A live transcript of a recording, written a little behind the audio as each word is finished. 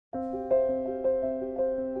I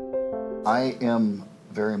am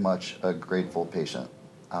very much a grateful patient.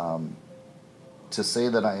 To say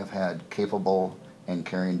that I have had capable and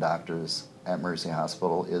caring doctors at Mercy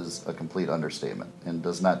Hospital is a complete understatement and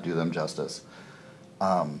does not do them justice.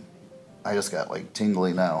 I just got like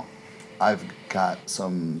tingly now. I've got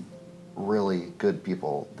some really good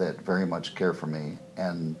people that very much care for me,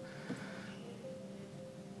 and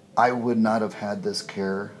I would not have had this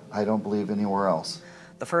care, I don't believe, anywhere else.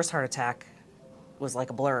 The first heart attack was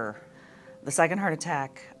like a blur. The second heart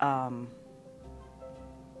attack, that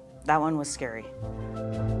one was scary.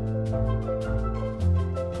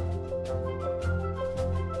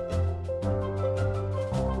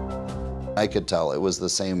 I could tell it was the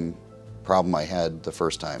same problem I had the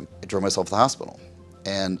first time. I drove myself to the hospital,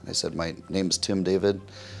 and I said, my name's Tim David.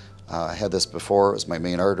 I had this before, it was my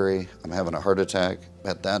main artery. I'm having a heart attack.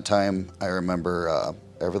 At that time, I remember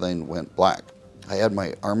everything went black. I had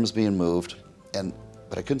my arms being moved,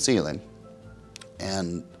 but I couldn't see anything.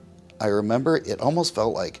 And I remember it almost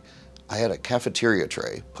felt like I had a cafeteria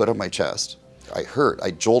tray put on my chest.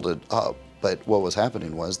 I jolted up, but what was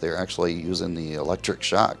happening was they were actually using the electric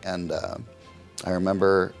shock. And I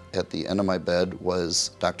remember at the end of my bed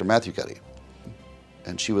was Dr. Matthew Cuddy.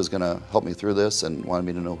 And she was gonna help me through this and wanted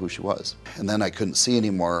me to know who she was. And then I couldn't see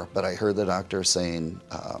anymore, but I heard the doctor saying,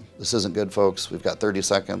 this isn't good, folks, we've got 30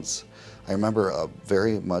 seconds. I remember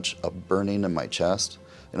very much a burning in my chest,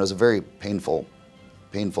 and it was a very painful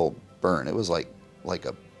burn. It was like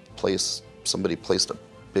somebody placed a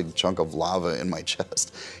big chunk of lava in my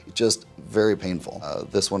chest. Just very painful.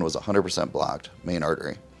 This one was 100% blocked, main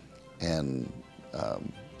artery, and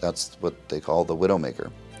that's what they call the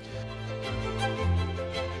widowmaker.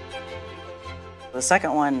 The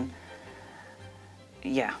second one,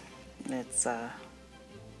 yeah, it's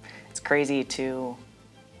crazy to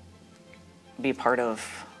be part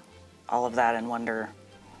of all of that and wonder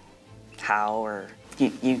how, or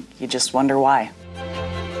you just wonder why.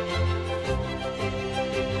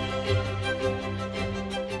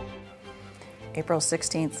 April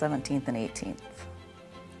 16th, 17th, and 18th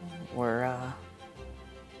were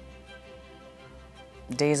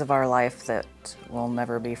days of our life that will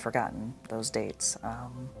never be forgotten, those dates.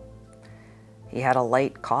 He had a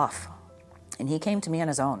light cough, and he came to me on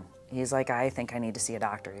his own. He's like, I think I need to see a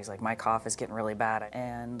doctor. He's like, my cough is getting really bad.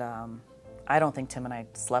 And I don't think Tim and I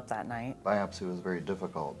slept that night. Biopsy was very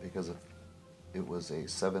difficult because it was a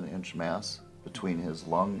 7-inch mass between his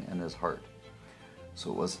lung and his heart.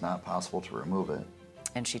 So it was not possible to remove it.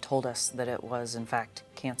 And she told us that it was, in fact,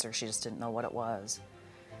 cancer. She just didn't know what it was.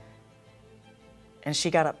 And she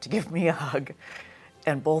got up to give me a hug,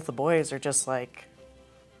 and both the boys are just like,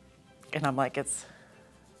 and I'm like, it's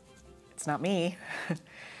not me.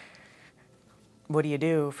 What do you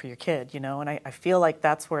do for your kid, you know? And I feel like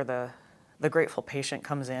that's where the grateful patient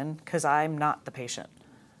comes in, because I'm not the patient.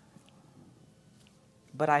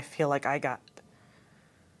 But I feel like I got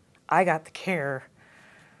the care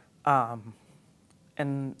and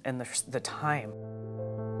the time.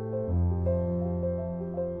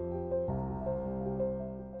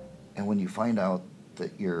 And when you find out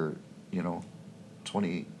that your,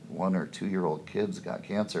 21 or 2-year-old kid's got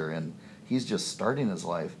cancer and he's just starting his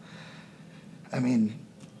life, I mean,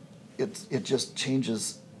 it just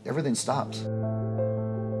changes, everything stops.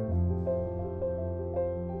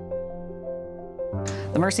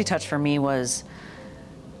 The Mercy Touch for me was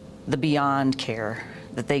the beyond care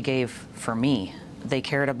that they gave for me. They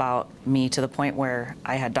cared about me to the point where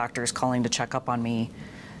I had doctors calling to check up on me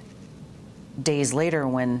days later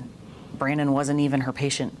when Brandon wasn't even her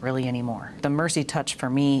patient really anymore. The Mercy Touch for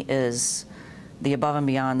me is the above and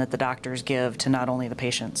beyond that the doctors give to not only the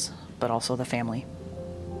patients, but also the family.